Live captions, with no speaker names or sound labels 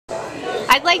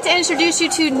I'd like to introduce you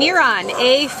to Neron,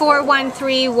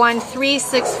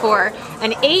 A4131364,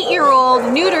 an 8-year-old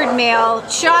neutered male,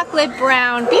 chocolate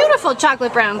brown, beautiful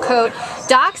chocolate brown coat,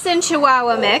 Dachshund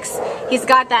Chihuahua mix. He's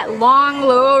got that long,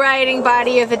 low-riding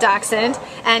body of a Dachshund,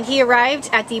 and he arrived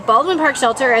at the Baldwin Park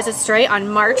shelter as a stray on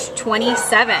March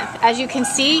 27th. As you can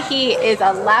see, he is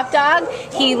a lap dog.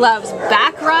 He loves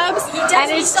back rubs,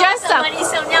 and it's just a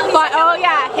oh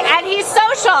yeah, and he's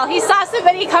social. He saw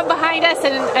somebody come behind us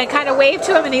and kind of waved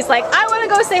to him, and he's like, I want to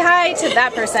go say hi to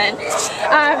that person.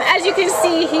 As you can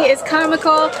see, he is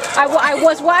comical. I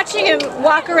was watching him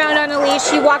walk around on a leash.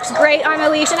 He walks great on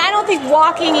a leash, and I don't think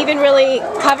walking even really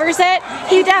covers it.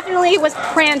 He definitely was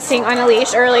prancing on a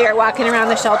leash earlier, walking around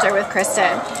the shelter with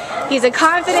Kristen. He's a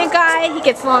confident guy. He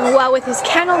gets along well with his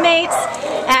kennel mates,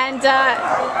 and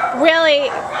really,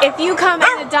 if you come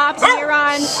and adopt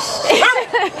Neron,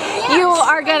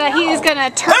 he's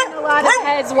gonna turn a lot of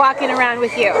heads walking around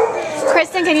with you.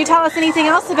 Kristen, can you tell us anything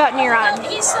else about Neron? Well,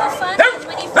 he's so fun.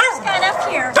 When he first got up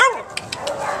here,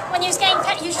 when he was getting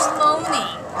pet, he was just lonely.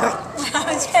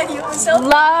 He was so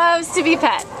loves to be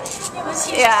pet.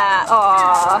 Yeah,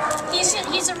 aww. He's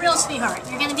a real sweetheart.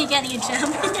 You're gonna be getting a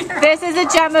gem here. This is a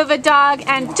gem of a dog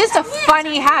and just a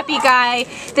funny, happy guy.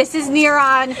 This is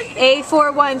Neron,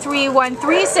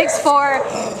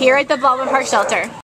 A4131364 here at the Baldwin Park shelter.